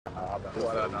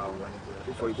Wala now.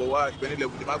 For you go watch, when you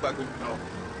level the back now.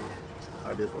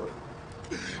 I did for it.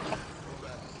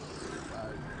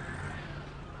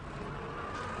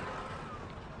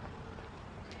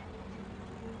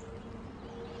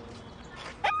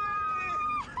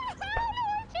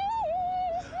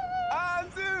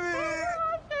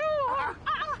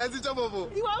 Esse Bobo.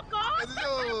 You welcome. Esse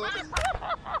Bobo.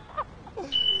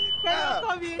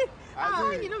 Tobi.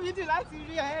 You know me too last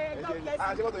year. God bless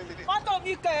you. Mọ́tò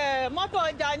mi kẹ̀, mọ́tò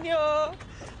ọjà ni o.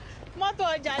 Mọ́tò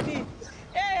ọjà ni.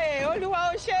 Olúwa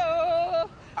ó ṣé o.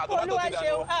 Olúwa ṣé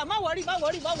o. Má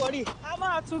worry. A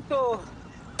máa tún tò.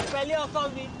 Pẹ̀lẹ́ ọkọ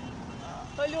mi.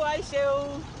 Olúwa ṣé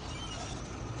o.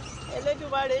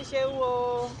 Elédùmarè ṣé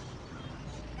o.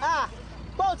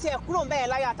 Bó tiẹ̀ kúrò ńbẹ̀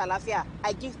láyọ̀ àtàlàfíà.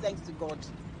 I give thanks to God.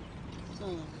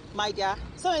 My dear,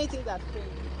 so many things have changed.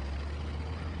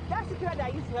 That Sikira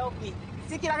that used to help me.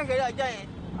 Sikira kékeré ọjọ́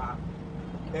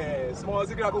yẹn. Small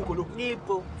Sikira Konkolo.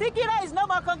 Nipo. Sikira is no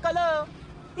more Konkolo.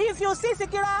 If you see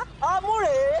Sikira,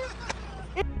 Amure.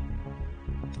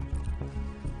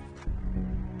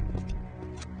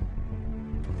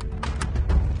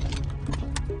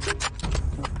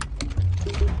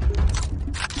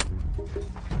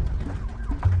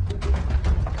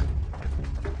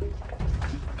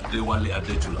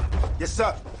 Yes,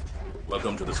 sir.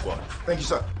 Welcome to the squad. Thank you,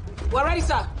 sir. We're ready,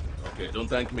 sir. Okay, don't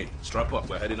thank me. Strap up.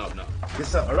 We're heading up now. Yes,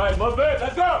 sir. All right, move it.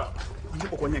 Let's go.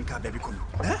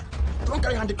 Don't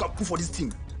carry handicap for this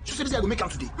team. You say this guy will make him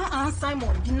today.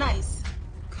 Simon, be nice.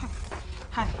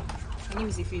 Hi, my name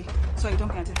is Ife. Sorry, don't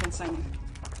pay attention, Simon.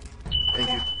 Thank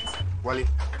you. Wale,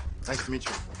 nice to meet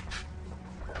you.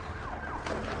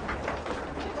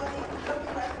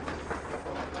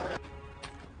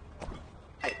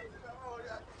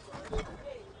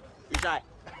 Ishai.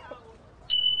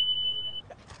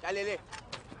 Kalele.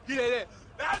 Kilele.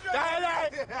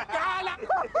 Kalele. Kala.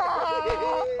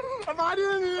 Amadi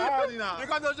ni.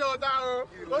 Because of show down.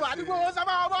 O ma di ko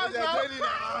sama o ba so.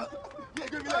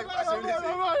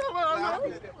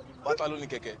 Bata ló ní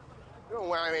kẹ̀kẹ́. Don't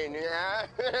worry ni.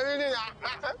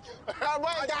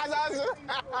 Boy Gazasu.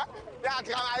 Ya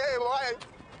kala boy.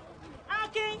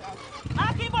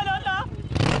 Akin bolo lọ.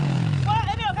 Wo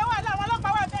èmi ò fẹ́ wà láwọn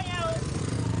ọlọ́pàá wà bẹ́ẹ̀ yẹn o.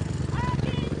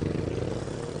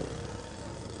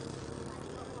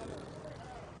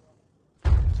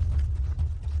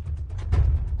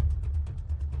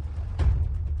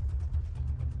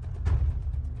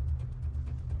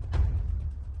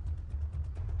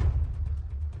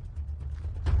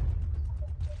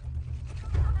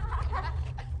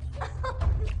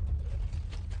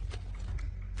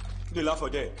 They laugh for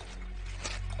there.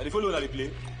 And they follow that they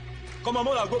play. Come on,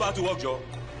 go back to work, Joe.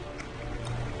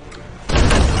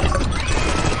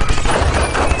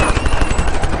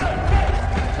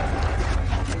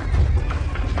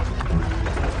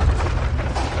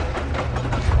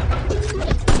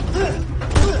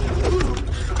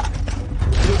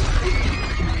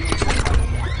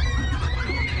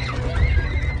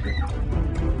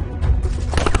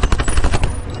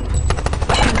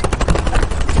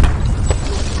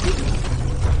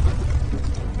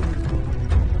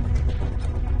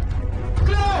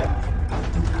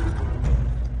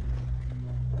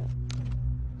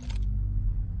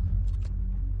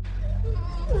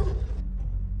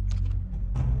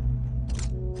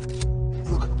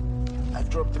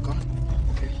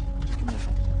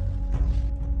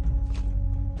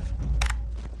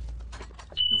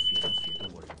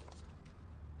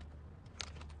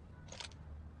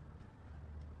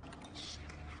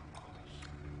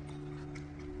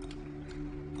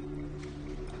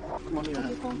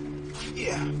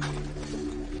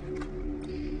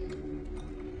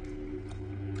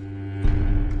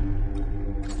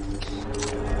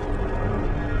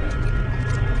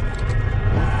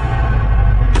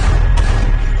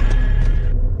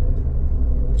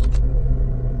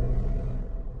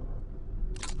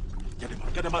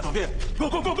 Get them out of here. Go,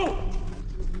 go, go, go!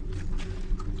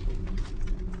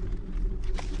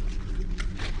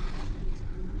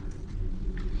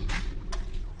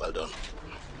 Well done.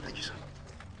 Thank you, sir.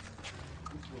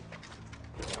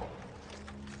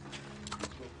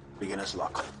 Beginner's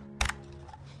luck.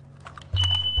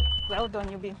 Well done,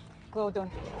 Yubi. Well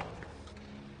done.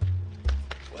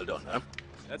 Well done, huh?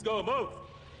 Let's go, move!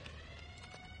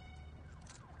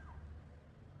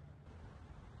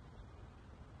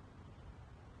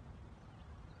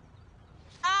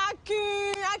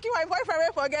 Aki, my boyfriend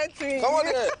will forget me. Come on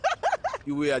there.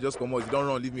 You wait, I just come out. You don't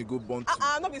run, leave me go burn.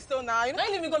 Not be so now. You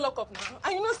don't leave me go lock up now.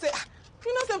 And you know say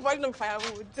body no be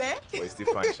firewood, eh? But it's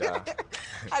still fine, Sha.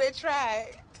 I dey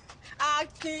try.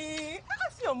 Aki, I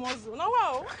see your muzzle. Now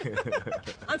wow.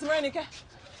 Auntie Veronica,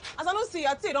 As I don't see,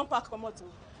 I'd say you don't pack for motor.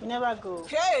 You never go.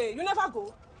 Hey, you never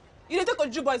go. You didn't take a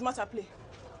Jew boys matter play.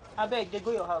 I beg, they go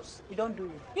your house. You don't do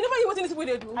it. You never hear what anything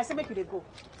they do. I say make you they go.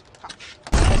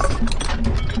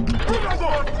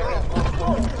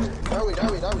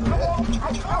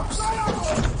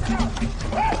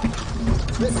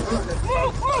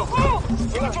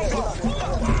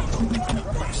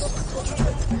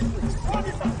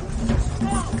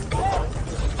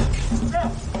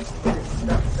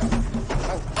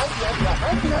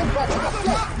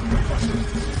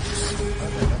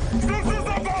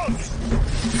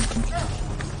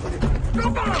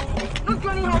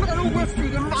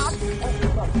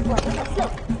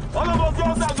 All of us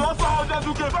outside, you also out there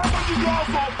to get back to the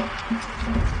house.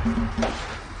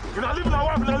 You not leave now,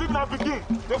 wife, you not leave now, begin.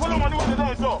 They follow money when they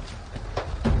die, so.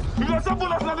 If you're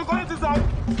simple as not the quality side,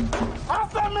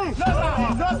 answer me. No,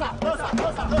 sir.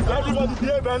 Everybody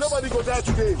behave, man. Nobody go die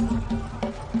today.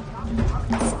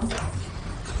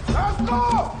 Let's go!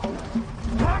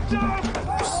 Action!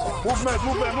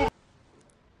 Movement.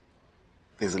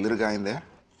 There's a little guy in there.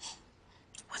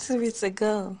 What if it's a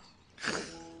girl?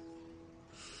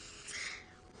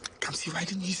 Kamsi, why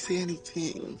didn't you say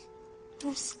anything?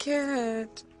 I'm scared.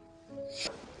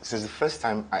 This is the first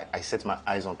time I set my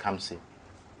eyes on Kamsi.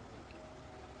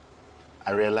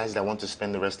 I realized I want to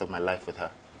spend the rest of my life with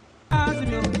her.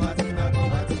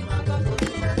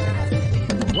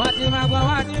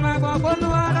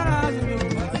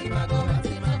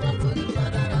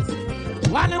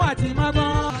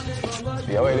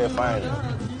 Yeah, where they find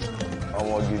I'm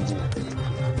gonna give you.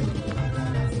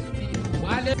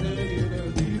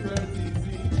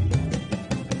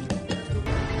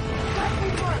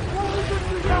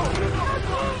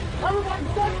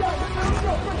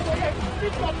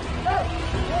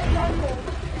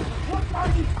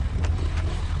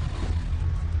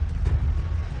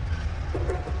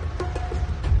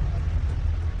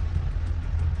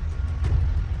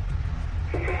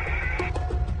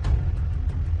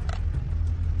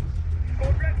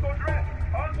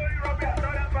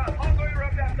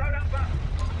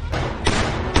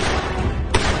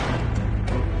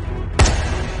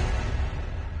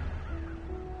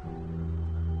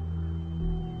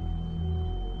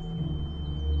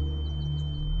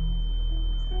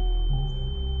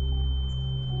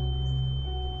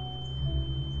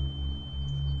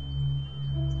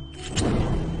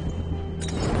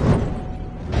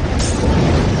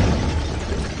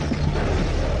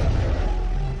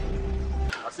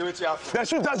 They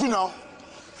shoot at you now.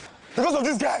 Because of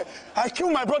this guy, I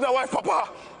killed my brother, wife, Papa.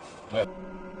 Yeah.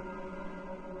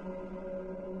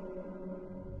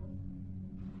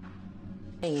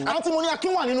 Auntie Moni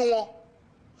Akinwa nínú wọn.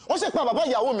 Wọ́n ṣe pa bàbá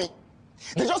ìyàwó mi.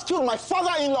 They just killed my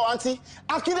father-in-law, Auntie.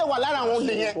 Akinde wà lára àwọn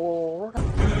olè yẹn.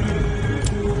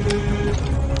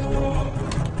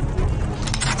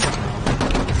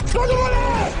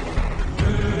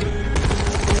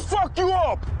 Fuck you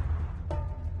up!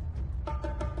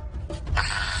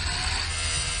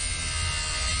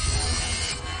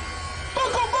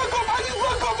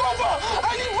 I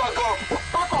need backup!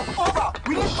 Back up, over!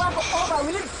 We need backup, over!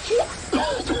 We need...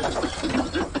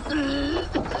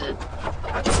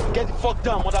 Get the fuck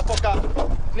down, motherfucker!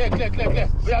 Clear.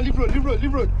 We are leave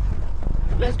road.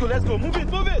 Let's go. Move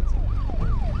it!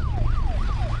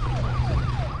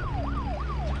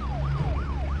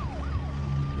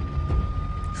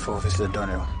 For Officer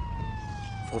Daniel.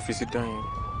 Officer Daniel.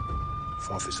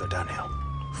 For Officer Daniel.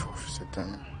 For Officer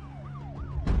Daniel.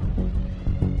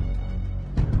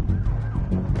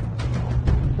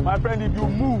 My friend, if you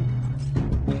move.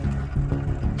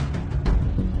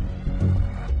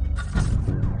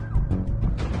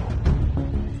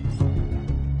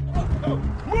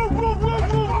 Move!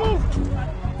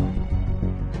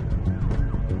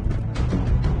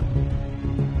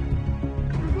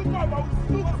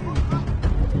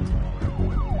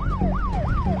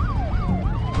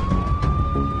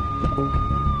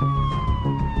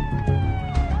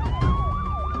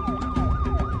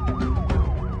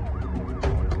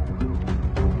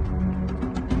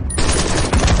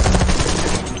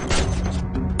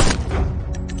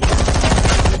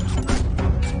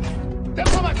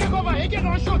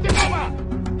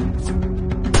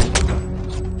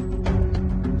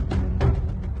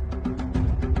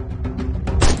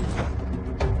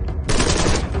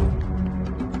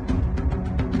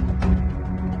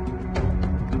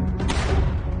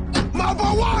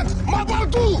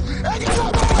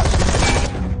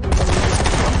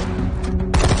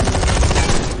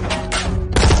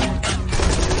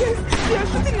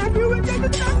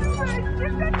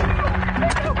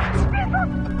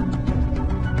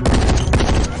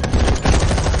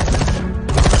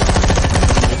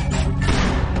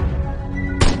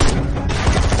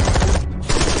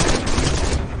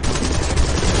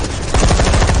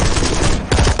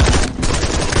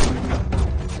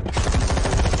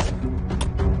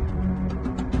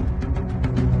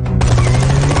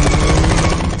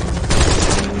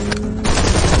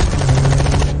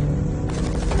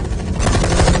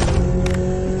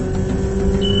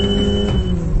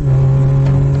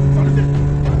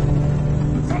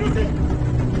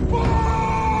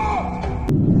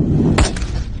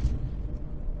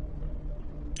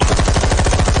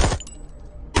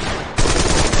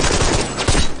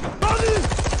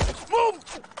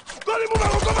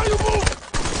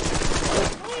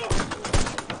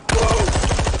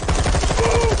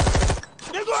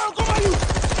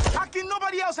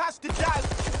 else has to die.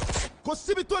 Kò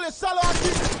síbi tó lè sálọ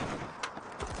àti.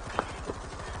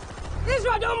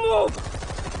 Israel, don't move!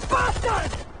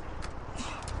 Bastard!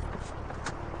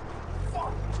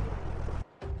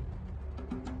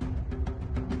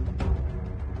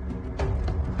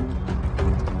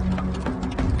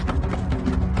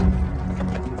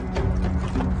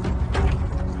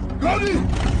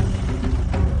 Ready!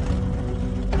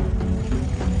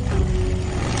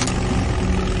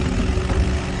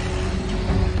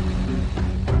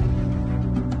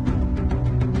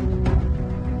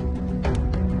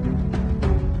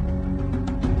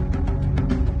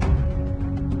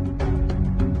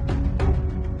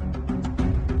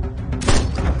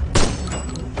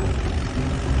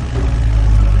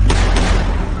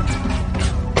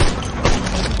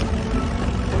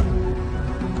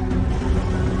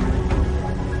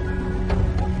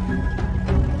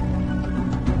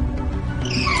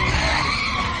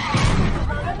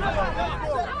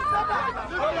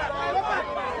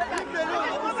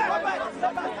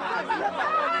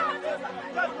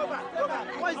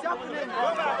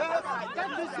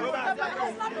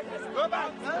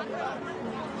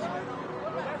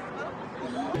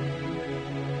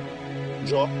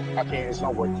 Joe, okay, it's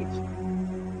not worth it.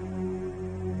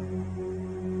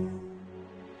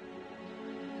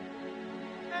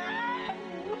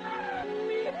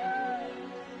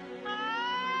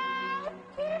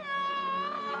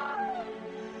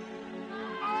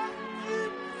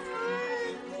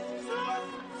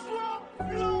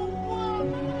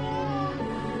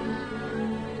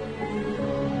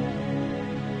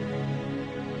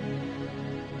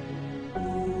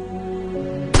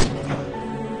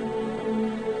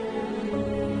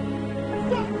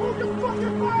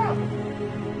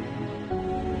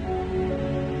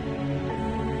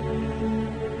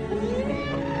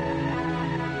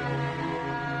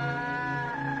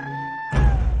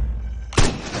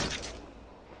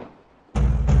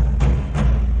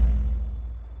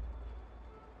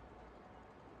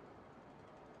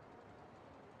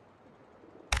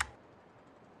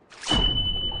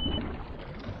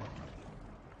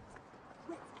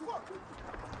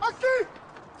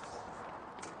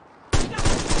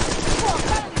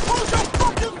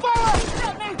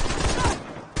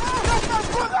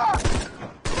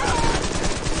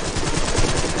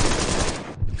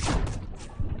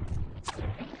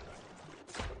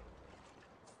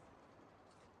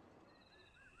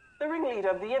 The ringleader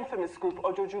of the infamous group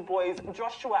Ojoju Boys,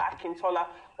 Joshua Akintola,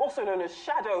 also known as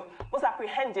Shadow, was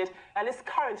apprehended and is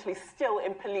currently still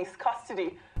in police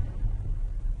custody.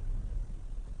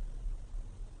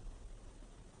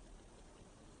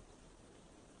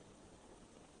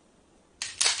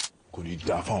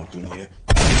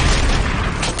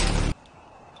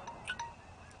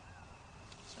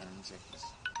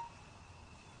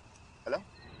 Hello?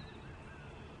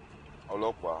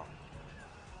 Ọlọ́pàá.